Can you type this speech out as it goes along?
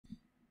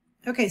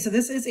Okay, so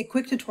this is a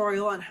quick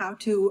tutorial on how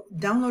to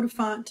download a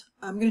font.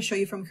 I'm going to show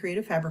you from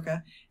Creative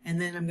Fabrica, and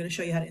then I'm going to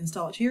show you how to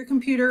install it to your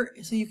computer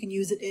so you can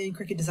use it in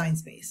Cricut Design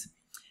Space.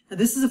 Now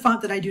this is a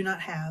font that I do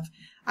not have.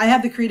 I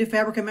have the Creative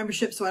Fabrica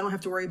membership, so I don't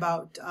have to worry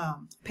about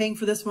paying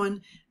for this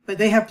one, but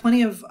they have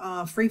plenty of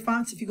free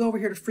fonts. If you go over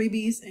here to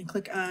Freebies and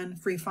click on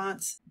Free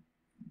Fonts,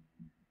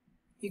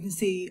 you can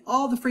see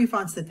all the free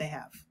fonts that they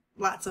have.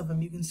 Lots of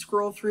them. You can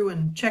scroll through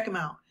and check them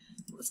out.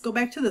 Let's go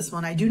back to this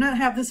one. I do not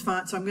have this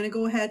font, so I'm going to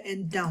go ahead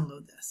and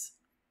download this.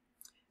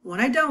 When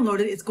I download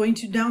it, it's going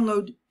to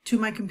download to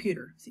my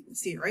computer. So you can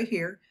see it right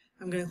here.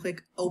 I'm going to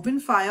click Open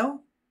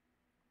File,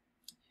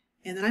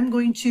 and then I'm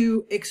going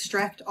to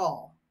Extract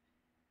All.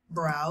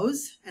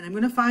 Browse, and I'm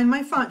going to find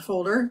my font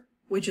folder,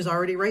 which is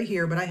already right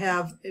here, but I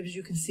have, as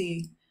you can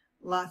see,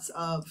 lots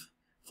of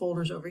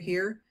folders over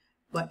here,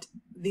 but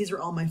these are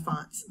all my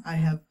fonts. I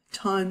have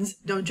tons,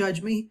 don't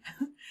judge me.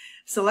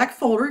 Select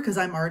folder, because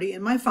I'm already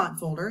in my font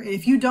folder, and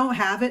if you don't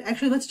have it,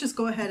 actually let's just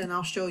go ahead and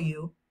I'll show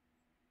you.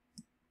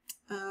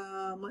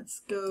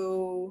 Let's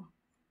go,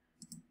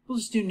 we'll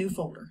just do new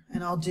folder,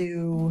 and I'll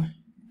do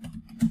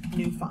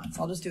new fonts.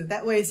 I'll just do it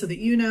that way so that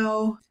you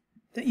know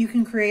that you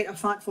can create a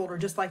font folder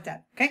just like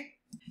that, okay?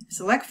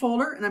 Select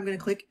folder, and I'm going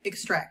to click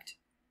Extract.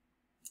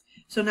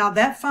 So now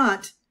that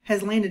font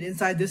has landed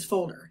inside this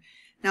folder.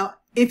 Now,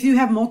 if you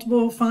have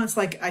multiple fonts,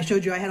 like I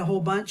showed you, I had a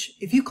whole bunch,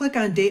 if you click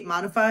on Date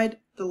Modified,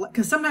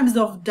 because sometimes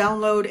they'll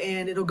download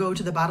and it'll go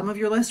to the bottom of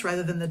your list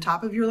rather than the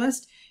top of your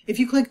list. If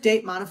you click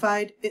Date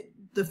Modified,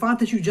 the font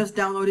that you just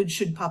downloaded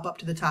should pop up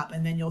to the top,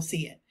 and then you'll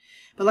see it.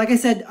 But like I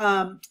said,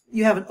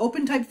 you have an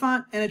open type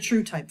font and a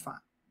true type font.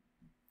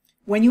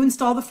 When you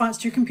install the fonts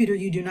to your computer,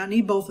 you do not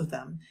need both of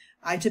them.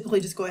 I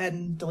typically just go ahead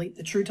and delete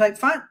the true type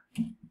font,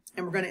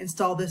 and we're going to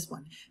install this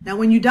one. Now,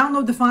 when you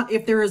download the font,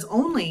 if there is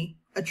only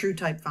a true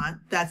type font,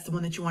 that's the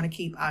one that you want to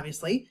keep,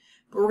 obviously.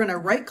 But we're going to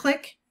right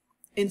click,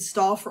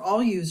 Install for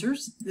all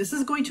users. This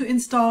is going to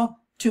install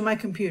to my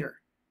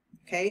computer.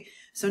 Okay,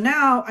 so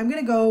now I'm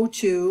going to go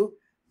to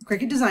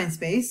Cricut Design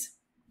Space.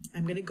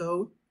 I'm going to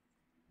go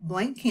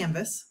blank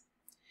canvas.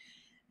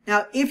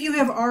 Now, if you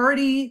have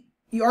already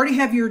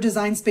have your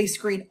Design Space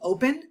screen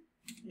open,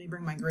 let me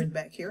bring my grid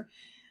back here.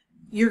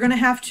 You're going to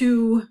have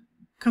to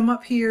come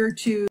up here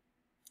to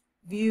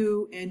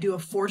View and do a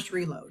forced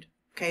reload.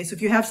 Okay, so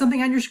if you have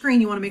something on your screen,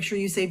 you want to make sure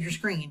you save your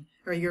screen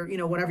or your,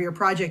 whatever your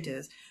project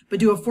is, but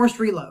do a forced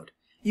reload.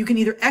 You can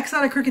either X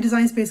out of Cricut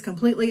Design Space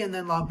completely and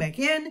then log back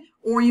in,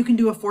 or you can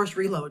do a forced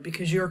reload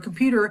because your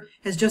computer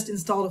has just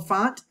installed a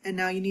font and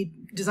now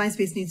Design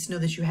Space needs to know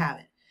that you have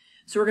it.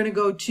 So we're going to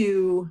go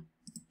to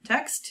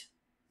Text.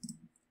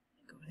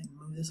 Go ahead and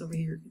move this over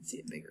here. You can see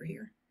it bigger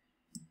here.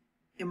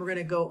 And we're going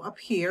to go up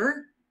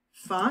here,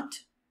 Font.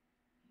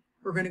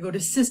 We're going to go to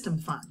System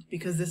Font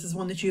because this is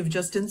one that you have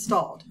just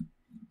installed.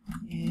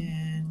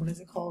 And what is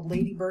it called?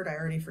 Ladybird? I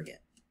already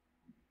forget.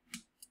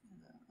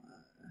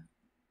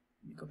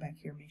 Let me go back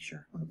here and make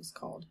sure what it was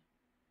called.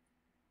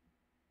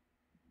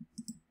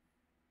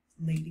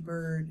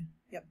 Ladybird.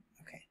 Yep.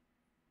 Okay.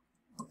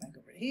 Go back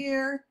over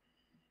here.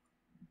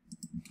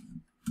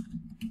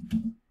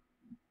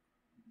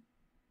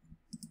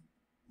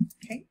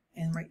 Okay.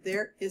 And right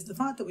there is the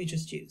font that we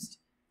just used.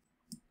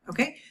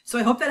 Okay. So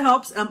I hope that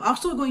helps. I'm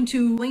also going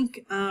to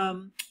link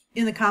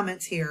in the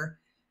comments here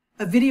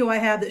a video I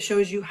have that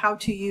shows you how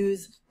to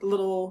use the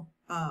little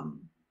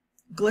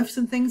glyphs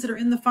and things that are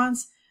in the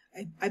fonts.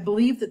 I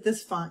believe that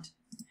this font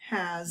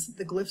has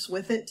the glyphs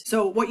with it.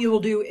 So what you will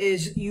do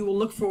is you will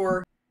look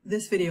for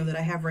this video that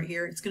I have right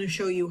here. It's going to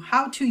show you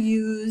how to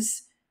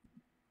use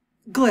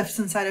glyphs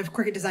inside of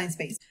Cricut Design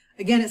Space.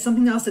 Again, it's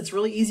something else that's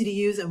really easy to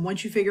use, and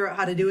once you figure out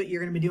how to do it,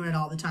 you're going to be doing it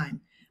all the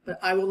time. But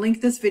I will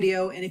link this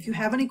video, and if you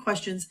have any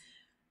questions,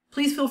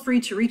 please feel free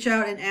to reach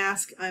out and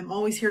ask. I'm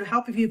always here to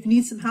help. If you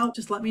need some help,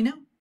 just let me know.